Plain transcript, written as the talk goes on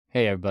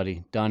Hey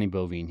everybody, Donnie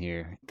Bovine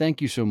here.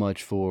 Thank you so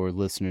much for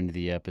listening to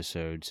the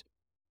episodes.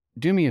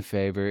 Do me a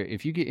favor,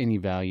 if you get any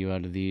value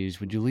out of these,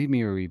 would you leave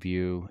me a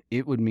review?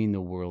 It would mean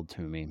the world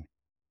to me.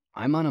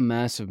 I'm on a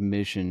massive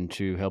mission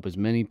to help as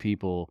many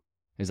people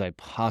as I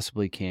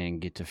possibly can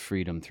get to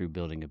freedom through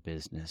building a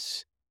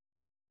business.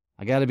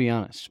 I gotta be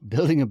honest,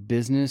 building a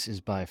business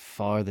is by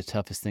far the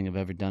toughest thing I've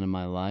ever done in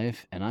my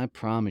life, and I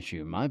promise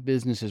you, my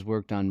business has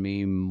worked on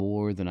me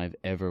more than I've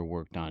ever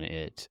worked on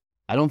it.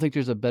 I don't think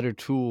there's a better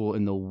tool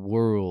in the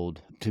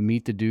world to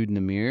meet the dude in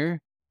the mirror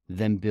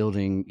than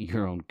building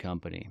your own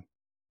company.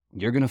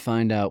 You're gonna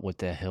find out what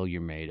the hell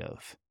you're made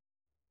of.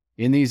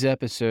 In these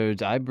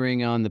episodes, I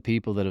bring on the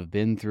people that have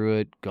been through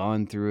it,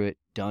 gone through it,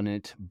 done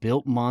it,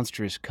 built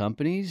monstrous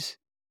companies,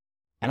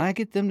 and I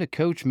get them to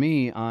coach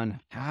me on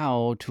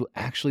how to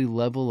actually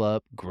level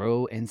up,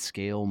 grow, and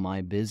scale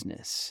my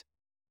business.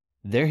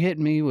 They're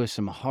hitting me with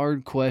some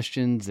hard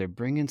questions. They're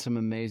bringing some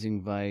amazing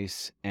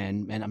advice.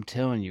 And I'm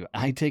telling you,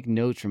 I take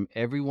notes from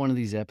every one of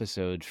these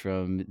episodes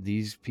from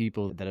these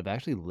people that have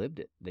actually lived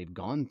it. They've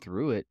gone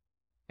through it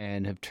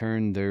and have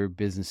turned their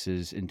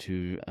businesses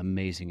into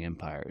amazing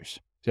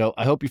empires. So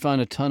I hope you find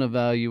a ton of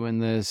value in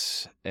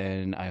this,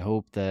 and I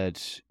hope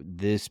that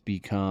this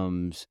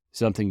becomes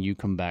something you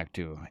come back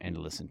to and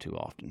listen to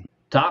often.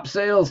 Top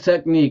sales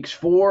techniques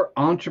for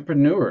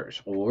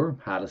entrepreneurs, or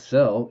how to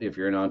sell if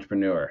you're an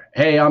entrepreneur.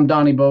 Hey, I'm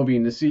Donnie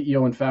Bovine, the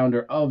CEO and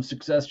founder of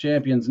Success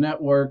Champions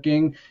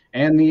Networking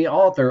and the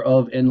author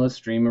of Endless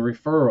Stream of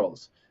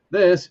Referrals.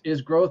 This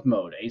is Growth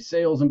Mode, a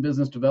sales and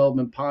business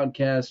development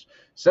podcast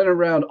centered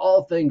around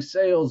all things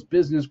sales,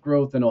 business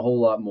growth, and a whole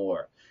lot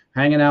more.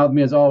 Hanging out with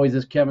me as always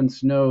is Kevin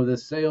Snow, the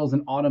sales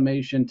and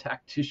automation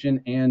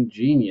tactician and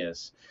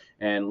genius.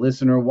 And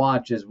listener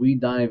watch as we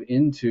dive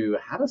into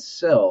how to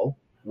sell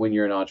when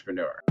you're an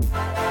entrepreneur.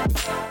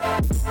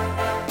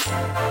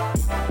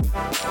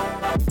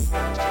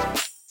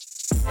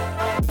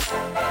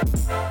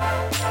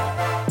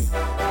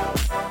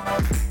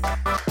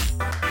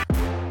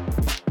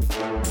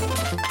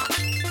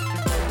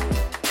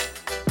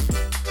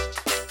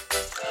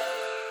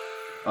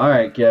 All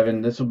right,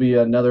 Kevin, this will be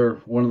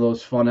another one of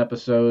those fun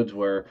episodes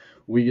where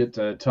we get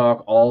to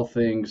talk all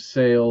things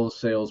sales,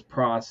 sales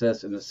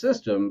process, and the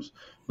systems,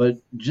 but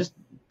just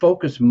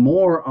focus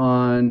more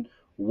on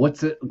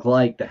what's it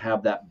like to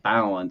have that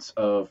balance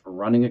of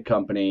running a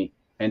company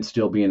and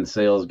still being the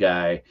sales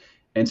guy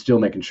and still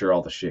making sure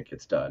all the shit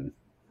gets done.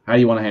 How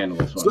do you want to handle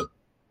this one?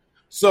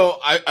 So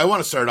I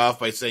want to start off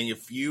by saying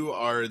if you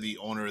are the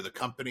owner of the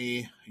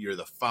company, you're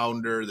the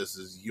founder, this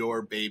is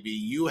your baby,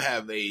 you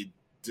have a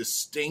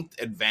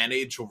distinct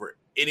advantage over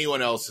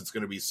anyone else that's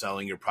going to be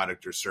selling your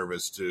product or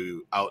service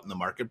to out in the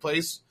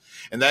marketplace.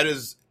 And that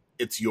is,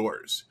 it's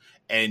yours.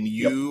 And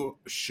you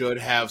should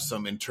have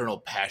some internal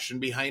passion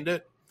behind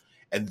it.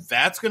 And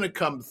that's going to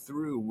come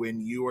through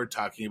when you are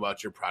talking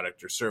about your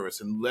product or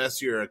service.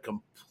 Unless you're a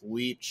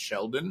complete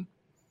Sheldon,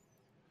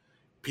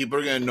 people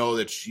are going to know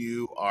that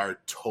you are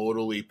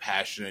totally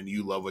passionate and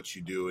you love what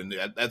you do. And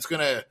that's going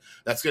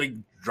to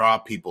draw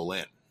people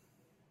in.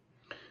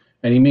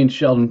 And he means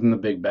Sheldon from The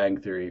Big Bang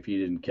Theory, if you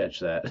didn't catch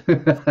that,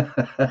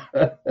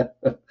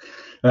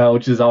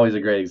 which is always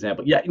a great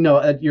example. Yeah,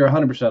 no, you're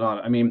 100% on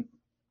it. I mean,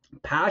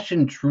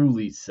 passion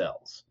truly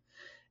sells.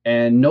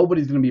 And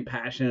nobody's going to be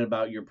passionate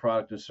about your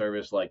product or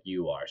service like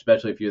you are,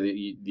 especially if you're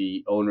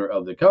the owner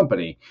of the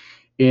company.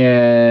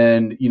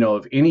 And,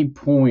 if any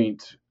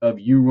point of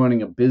you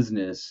running a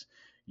business,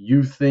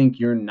 you think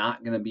you're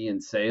not going to be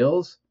in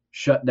sales,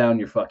 shut down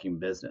your fucking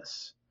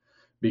business.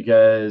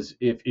 Because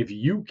if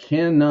you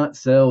cannot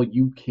sell,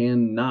 you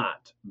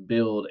cannot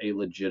build a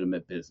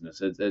legitimate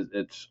business.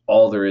 It's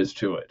all there is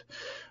to it.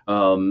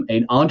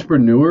 An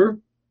entrepreneur,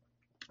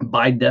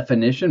 by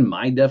definition,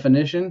 my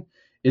definition,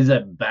 is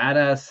a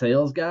badass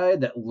sales guy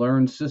that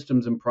learns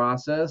systems and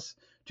process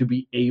to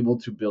be able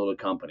to build a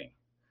company,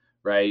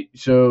 right?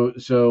 So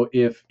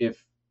if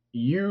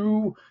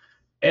you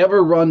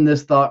ever run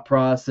this thought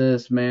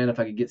process, man, if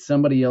I could get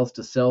somebody else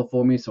to sell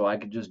for me so I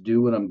could just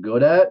do what I'm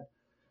good at,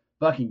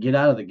 fucking get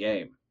out of the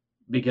game,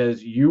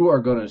 because you are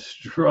going to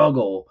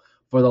struggle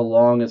for the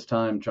longest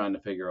time trying to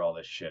figure all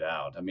this shit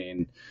out. I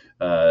mean,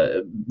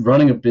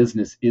 running a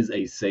business is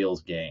a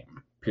sales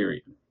game,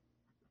 period.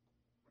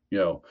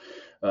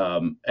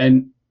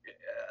 And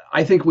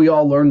I think we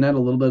all learned that a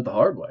little bit the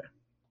hard way.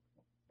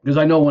 Because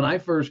I know when I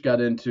first got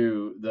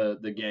into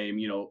the game,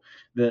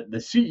 the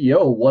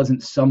CEO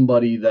wasn't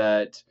somebody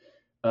that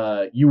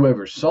you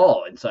ever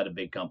saw inside of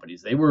big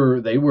companies. They were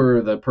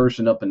the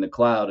person up in the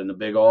cloud in the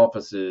big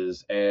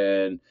offices,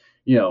 and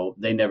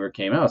they never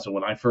came out. So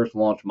when I first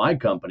launched my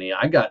company,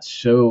 I got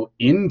so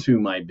into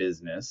my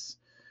business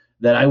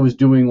that I was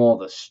doing all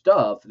the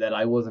stuff that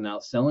I wasn't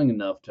out selling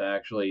enough to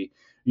actually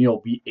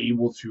be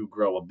able to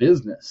grow a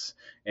business.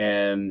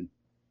 And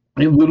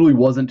it literally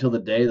wasn't until the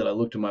day that I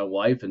looked at my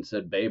wife and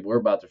said, "Babe, we're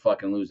about to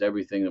fucking lose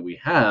everything that we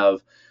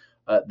have,"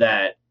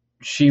 that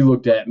she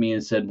looked at me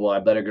and said, "Well, I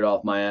better get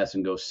off my ass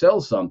and go sell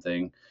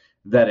something."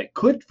 that it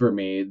clicked for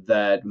me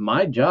that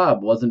my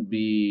job wasn't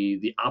be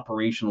the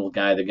operational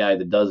guy, the guy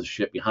that does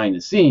shit behind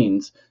the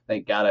scenes.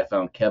 Thank God I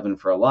found Kevin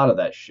for a lot of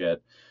that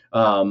shit.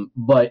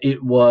 But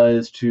it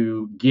was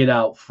to get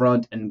out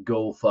front and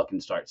go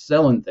fucking start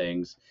selling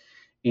things.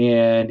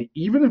 And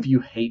even if you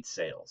hate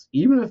sales,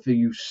 even if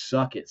you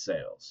suck at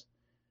sales,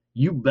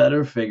 you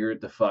better figure it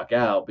the fuck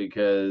out,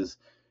 because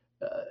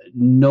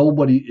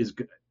nobody is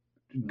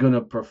going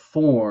to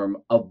perform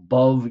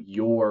above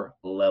your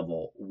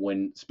level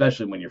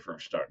especially when you're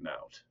first starting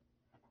out.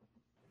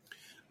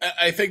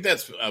 I think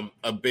that's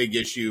a big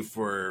issue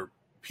for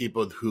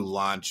people who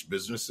launch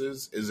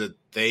businesses, is that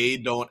they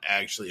don't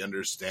actually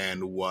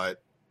understand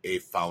what a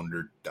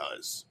founder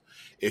does.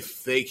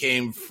 If they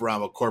came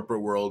from a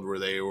corporate world where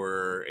they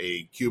were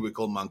a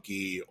cubicle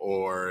monkey,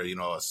 or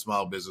a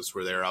small business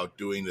where they're out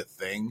doing the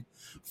thing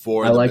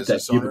for I the like that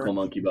business cubicle owner,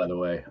 monkey, by the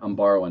way. I'm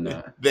borrowing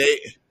that.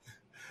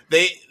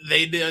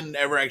 they didn't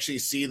ever actually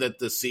see that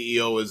the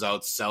CEO was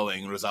out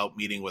selling and was out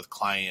meeting with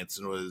clients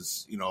and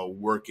was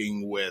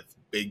working with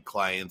big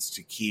clients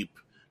to keep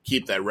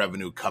that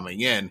revenue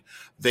coming in.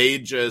 They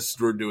just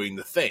were doing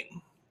the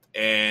thing,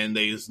 and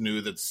they just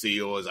knew that the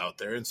CEO was out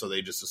there, and so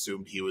they just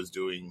assumed he was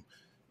doing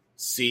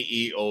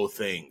CEO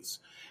things.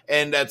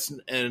 And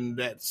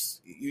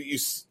that's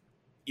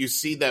you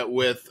see that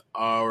with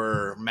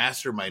our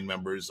mastermind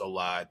members a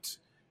lot,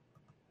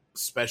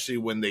 especially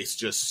when they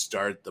just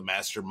start the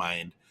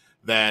mastermind,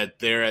 that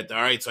they're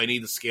all right, so I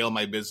need to scale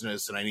my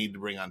business and I need to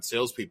bring on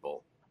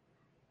salespeople.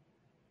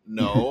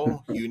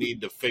 No, you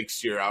need to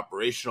fix your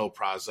operational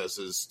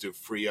processes to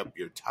free up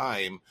your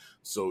time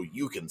so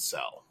you can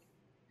sell.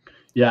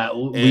 Yeah,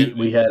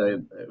 we had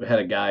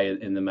a guy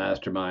in the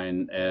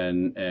mastermind,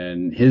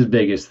 and his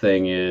biggest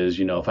thing is,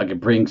 if I could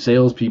bring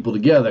salespeople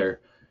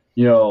together,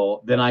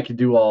 then I could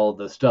do all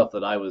the stuff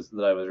that I was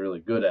really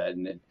good at.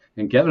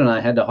 And Kevin and I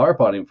had to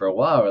harp on him for a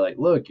while. We're like,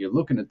 look, you're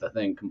looking at the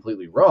thing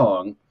completely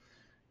wrong.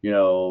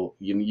 You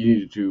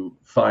need to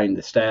find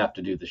the staff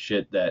to do the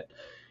shit that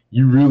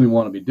you really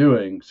want to be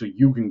doing, so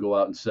you can go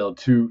out and sell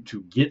to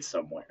get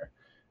somewhere,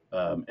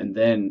 and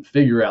then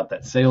figure out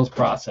that sales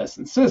process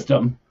and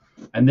system,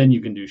 and then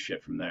you can do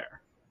shit from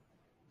there.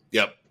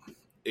 Yep,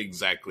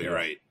 exactly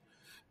right.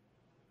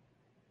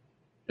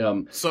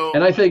 So,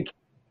 and I think,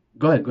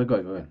 go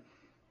ahead.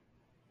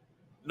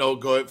 No,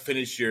 go ahead.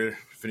 Finish your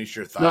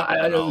thought. No,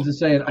 I was just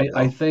saying.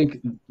 I think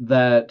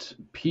that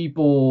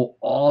people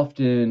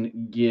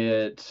often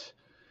get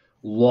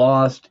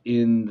lost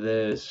in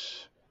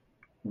this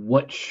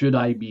 "what should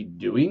I be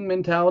doing"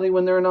 mentality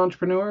when they're an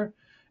entrepreneur,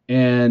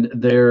 and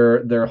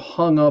they're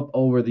hung up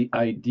over the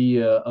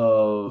idea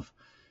of,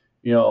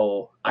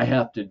 I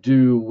have to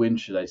do, when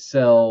should I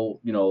sell,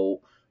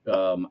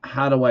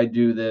 how do I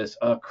do this?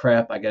 Oh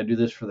crap, I got to do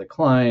this for the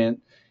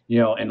client,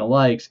 and the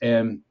likes.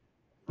 And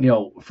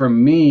for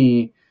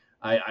me,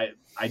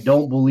 I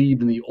don't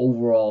believe in the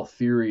overall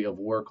theory of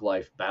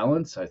work-life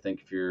balance. I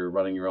think if you're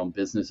running your own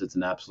business, it's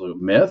an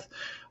absolute myth.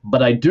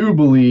 But I do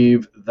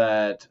believe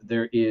that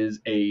there is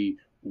a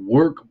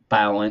work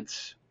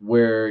balance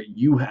where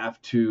you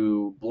have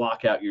to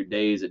block out your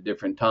days at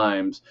different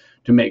times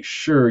to make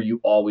sure you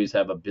always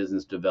have a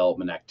business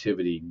development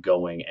activity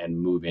going and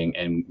moving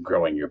and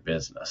growing your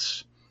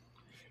business.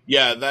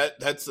 Yeah,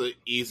 that's the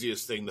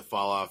easiest thing to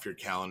fall off your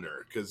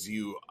calendar, because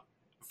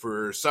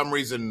for some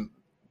reason,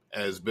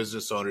 as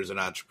business owners and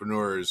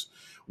entrepreneurs,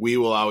 we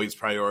will always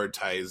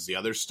prioritize the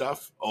other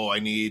stuff. Oh, I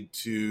need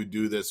to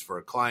do this for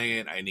a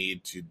client. I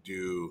need to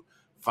do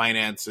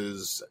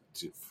finances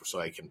so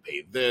I can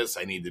pay this.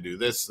 I need to do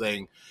this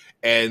thing.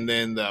 And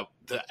then the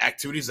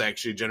activities that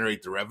actually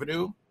generate the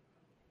revenue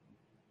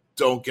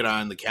don't get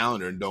on the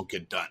calendar and don't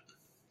get done.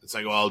 It's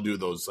like, I'll do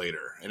those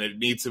later. And it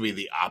needs to be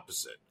the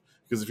opposite.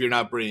 Because if you're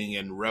not bringing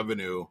in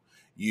revenue,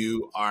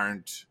 you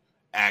aren't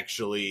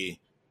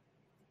actually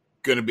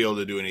going to be able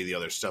to do any of the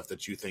other stuff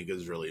that you think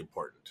is really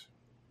important.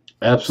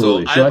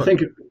 Absolutely. So I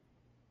think,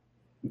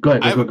 go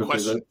ahead. I have a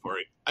question for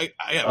you. I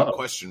have a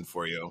question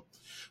for you.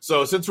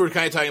 So since we're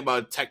kind of talking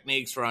about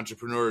techniques for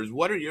entrepreneurs,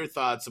 what are your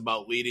thoughts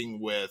about leading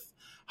with,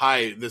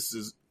 hi,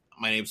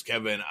 my name's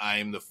Kevin.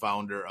 I'm the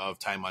founder of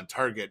Time on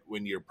Target,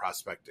 when you're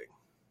prospecting?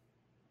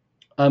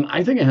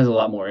 I think it has a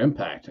lot more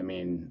impact. I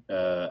mean,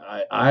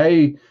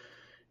 I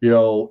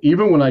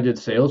even when I did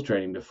sales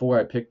training before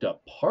I picked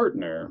up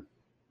Partner,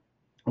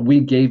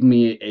 we gave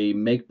me a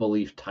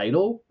make-believe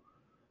title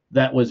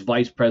that was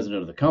vice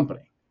president of the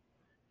company.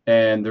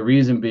 And the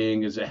reason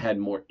being is it had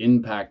more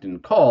impact in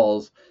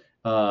calls,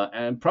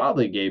 and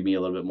probably gave me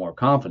a little bit more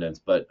confidence,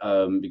 but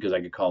because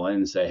I could call in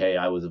and say, hey,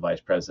 I was a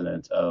vice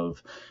president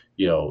of,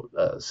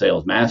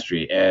 sales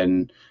mastery.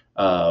 And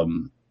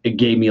it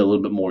gave me a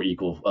little bit more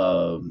equal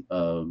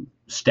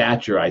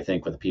stature, I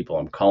think, with the people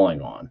I'm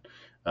calling on.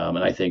 And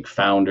I think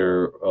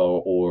founder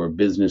or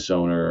business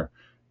owner,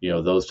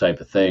 those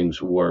type of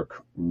things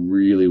work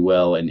really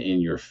well and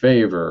in your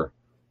favor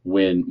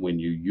when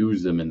you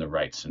use them in the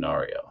right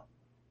scenario.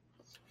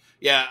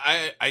 Yeah,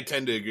 I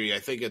tend to agree. I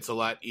think it's a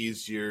lot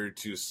easier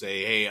to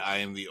say, hey, I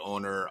am the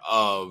owner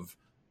of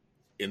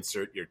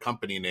insert your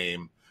company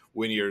name,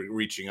 when you're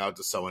reaching out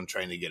to someone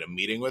trying to get a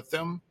meeting with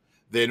them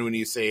than when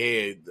you say,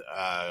 hey,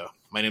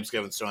 my name's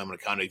Kevin Stone. I'm an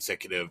account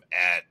executive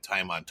at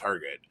Time on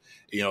Target.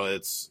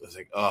 It's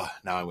like, oh,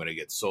 now I'm going to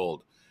get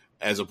sold.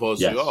 As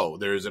opposed to, oh,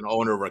 there's an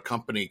owner of a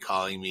company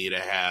calling me to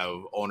have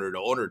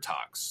owner-to-owner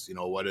talks.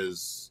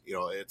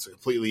 It's a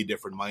completely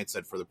different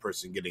mindset for the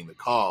person getting the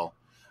call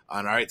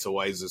on, all right, so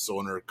why is this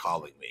owner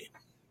calling me?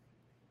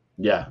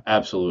 Yeah,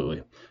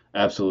 absolutely.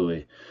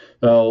 Absolutely.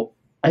 So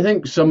I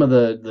think some of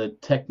the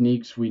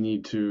techniques we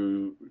need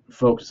to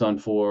focus on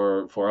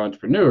for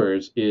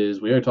entrepreneurs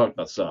is, we already talked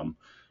about some,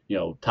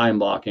 time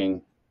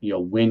blocking,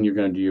 when you're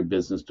going to do your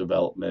business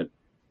development.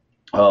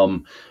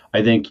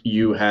 I think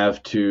you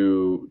have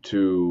to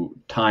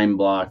time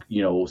block,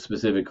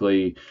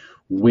 specifically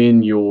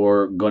when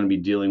you're going to be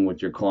dealing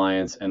with your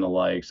clients and the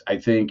likes. I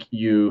think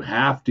you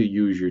have to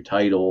use your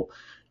title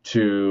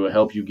to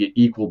help you get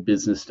equal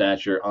business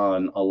stature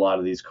on a lot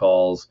of these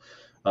calls.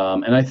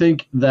 And I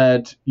think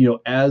that,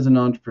 as an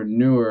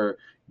entrepreneur,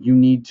 you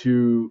need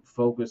to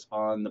focus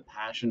on the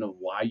passion of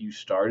why you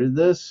started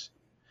this.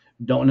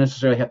 Don't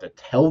necessarily have to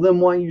tell them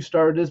why you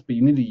started this, but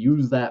you need to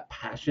use that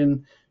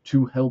passion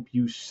to help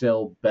you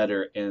sell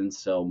better and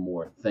sell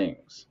more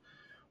things.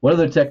 What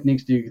other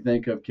techniques do you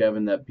think of,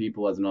 Kevin, that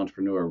people as an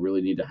entrepreneur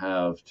really need to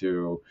have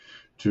to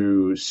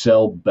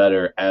sell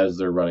better as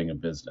they're running a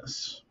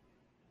business?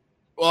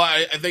 Well,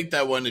 I think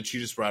that one that you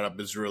just brought up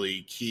is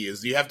really key,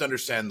 is you have to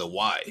understand the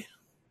why.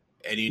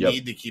 And you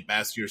need to keep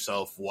asking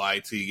yourself why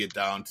till you get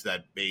down to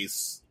that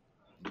base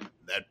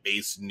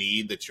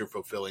need that you're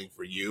fulfilling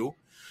for you,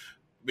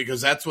 because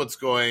that's what's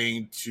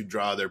going to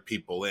draw their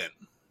people in.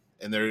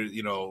 And they're,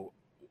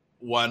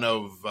 one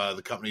of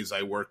the companies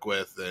I work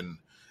with, and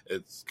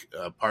it's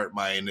part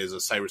mine, is a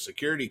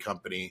cybersecurity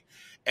company.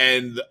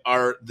 And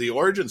the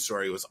origin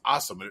story was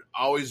awesome. It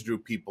always drew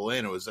people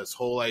in. It was this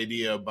whole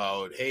idea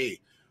about, hey,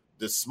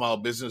 this small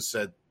business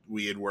that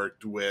we had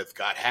worked with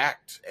got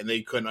hacked, and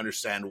they couldn't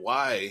understand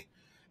why,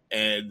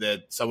 and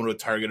that someone would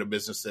target a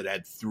business that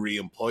had 3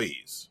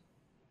 employees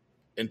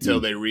until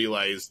they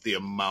realized the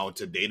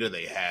amount of data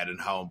they had and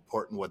how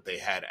important what they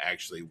had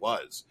actually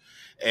was.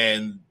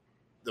 And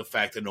the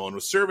fact that no one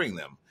was serving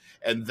them.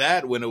 And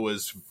that, when it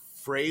was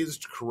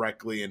phrased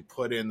correctly and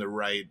put in the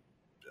right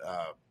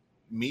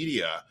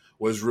media,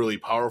 was really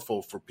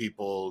powerful for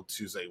people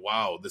to say,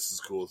 wow, this is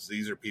cool.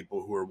 These are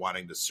people who are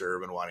wanting to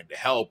serve and wanting to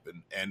help,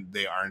 and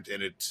they aren't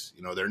in it.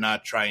 They're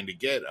not trying to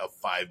get a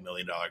 $5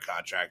 million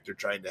contract. They're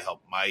trying to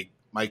help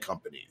my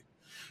company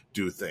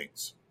do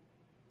things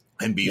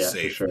and be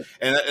safe. Sure.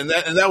 And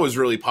that was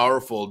really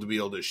powerful to be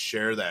able to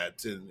share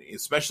that. And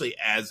especially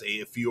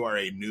if you are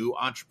a new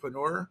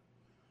entrepreneur,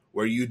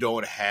 where you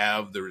don't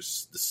have the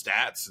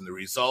stats and the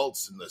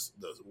results and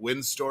the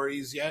win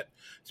stories yet,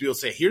 to be able to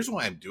say, here's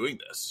why I'm doing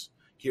this.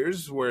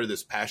 Here's where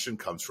this passion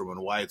comes from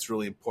and why it's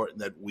really important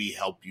that we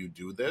help you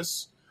do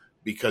this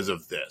because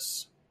of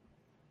this.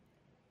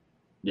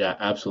 Yeah,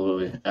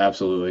 absolutely.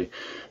 Absolutely.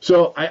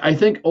 So I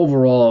think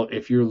overall,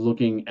 if you're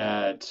looking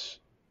at,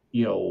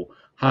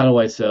 how do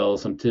I sell,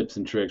 some tips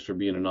and tricks for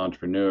being an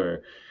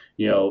entrepreneur,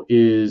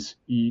 is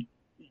you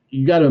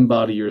got to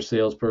embody your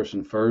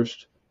salesperson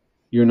first.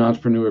 You're an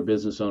entrepreneur,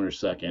 business owner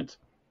second.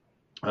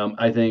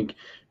 I think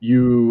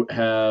you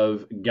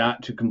have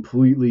got to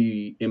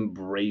completely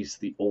embrace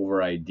the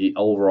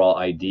overall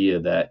idea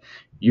that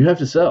you have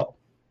to sell,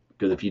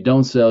 because if you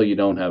don't sell, you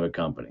don't have a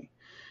company.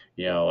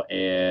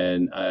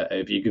 And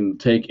if you can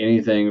take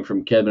anything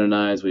from Kevin and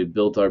I as we've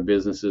built our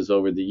businesses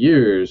over the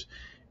years,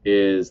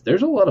 is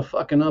there's a lot of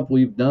fucking up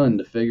we've done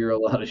to figure a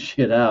lot of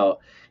shit out.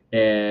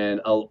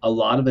 And a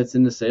lot of it's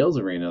in the sales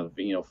arena,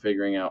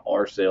 figuring out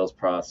our sales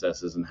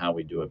processes and how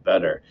we do it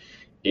better.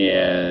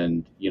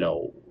 And,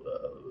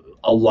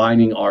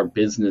 aligning our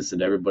business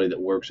and everybody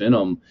that works in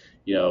them,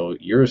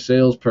 you're a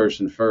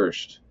salesperson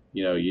first,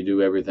 you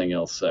do everything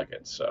else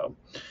second. So,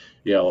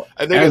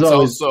 I think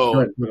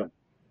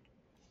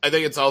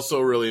it's also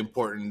really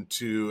important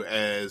to,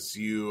 as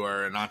you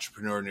are an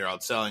entrepreneur and you're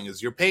out selling,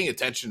 is you're paying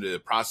attention to the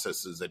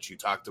processes that you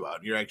talked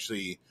about. You're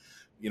actually,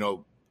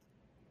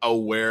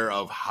 aware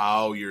of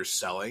how you're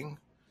selling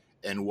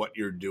and what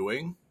you're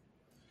doing,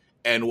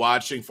 and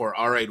watching for,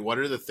 all right, what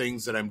are the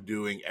things that I'm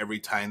doing every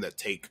time that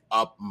take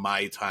up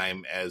my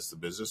time as the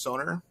business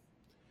owner?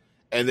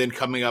 And then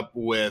coming up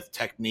with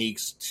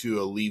techniques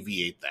to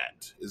alleviate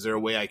that. Is there a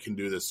way I can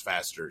do this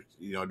faster?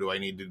 Do I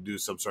need to do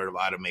some sort of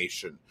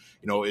automation?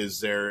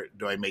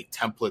 Do I make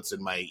templates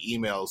in my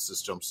email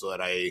system so that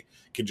I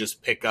can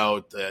just pick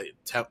out the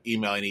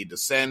email I need to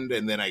send,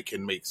 and then I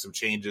can make some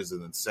changes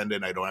and then send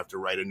it? I don't have to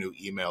write a new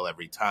email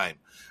every time.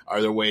 Are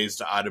there ways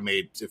to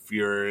automate, if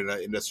you're in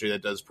an industry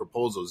that does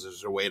proposals, is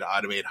there a way to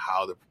automate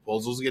how the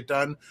proposals get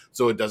done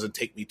so it doesn't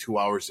take me 2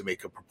 hours to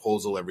make a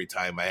proposal every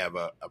time I have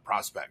a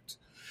prospect?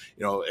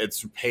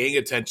 It's paying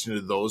attention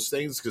to those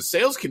things, because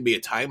sales can be a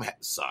time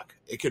suck.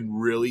 It can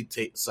really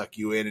suck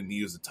you in and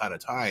use a ton of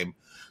time.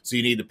 So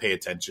you need to pay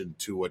attention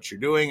to what you're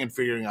doing and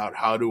figuring out,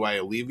 how do I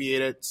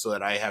alleviate it so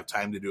that I have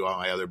time to do all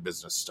my other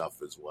business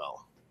stuff as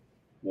well.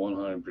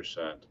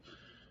 100%.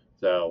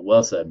 So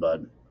well said,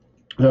 bud.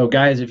 So,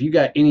 guys, if you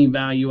got any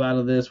value out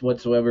of this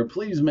whatsoever,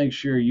 please make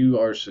sure you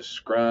are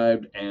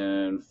subscribed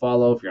and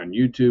follow. If you're on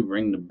YouTube,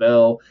 ring the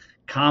bell.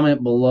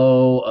 Comment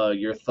below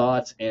your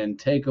thoughts and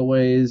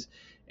takeaways.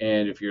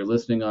 And if you're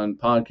listening on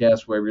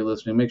podcasts, wherever you're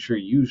listening, make sure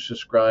you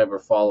subscribe or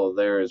follow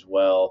there as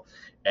well.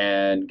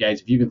 And,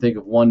 guys, if you can think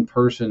of one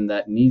person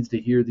that needs to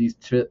hear these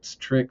tips,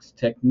 tricks,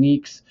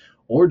 techniques,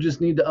 or just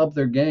need to up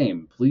their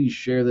game, please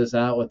share this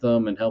out with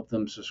them and help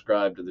them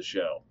subscribe to the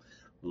show.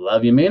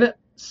 Love you, mean it.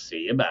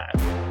 See you, bye.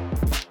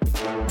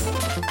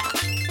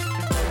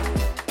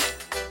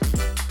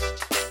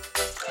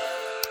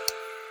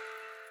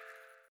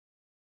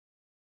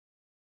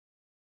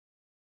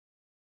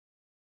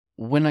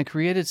 When I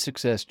created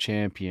Success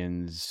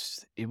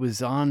Champions, it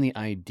was on the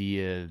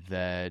idea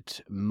that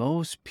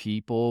most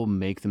people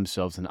make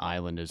themselves an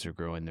island as they're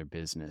growing their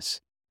business.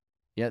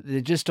 Yeah,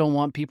 they just don't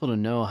want people to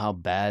know how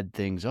bad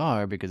things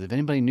are, because if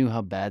anybody knew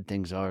how bad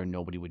things are,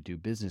 nobody would do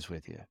business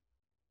with you.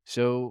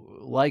 So,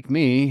 like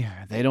me,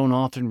 they don't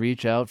often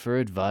reach out for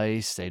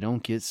advice, they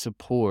don't get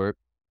support,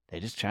 they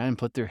just try and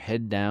put their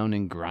head down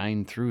and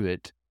grind through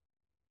it.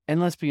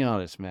 And let's be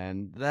honest,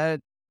 man,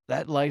 that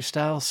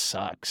lifestyle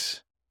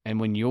sucks. And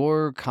when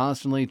you're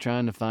constantly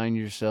trying to find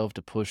yourself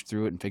to push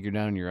through it and figure it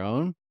out on your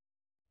own,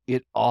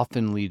 it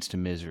often leads to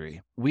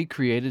misery. We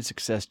created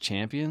Success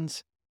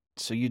Champions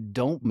so you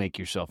don't make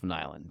yourself an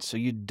island, so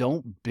you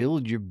don't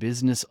build your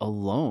business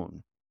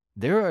alone.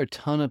 There are a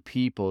ton of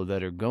people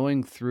that are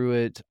going through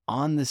it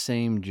on the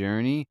same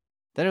journey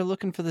that are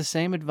looking for the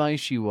same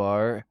advice you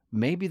are.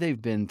 Maybe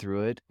they've been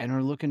through it and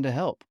are looking to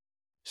help.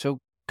 So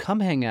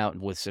come hang out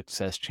with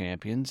Success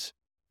Champions.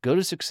 Go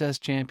to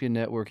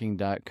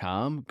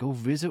successchampionnetworking.com, go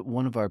visit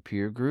one of our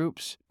peer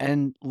groups,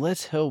 and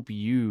let's help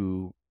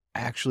you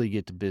actually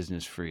get to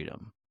business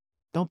freedom.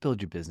 Don't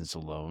build your business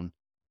alone.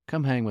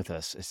 Come hang with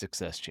us as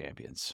Success Champions.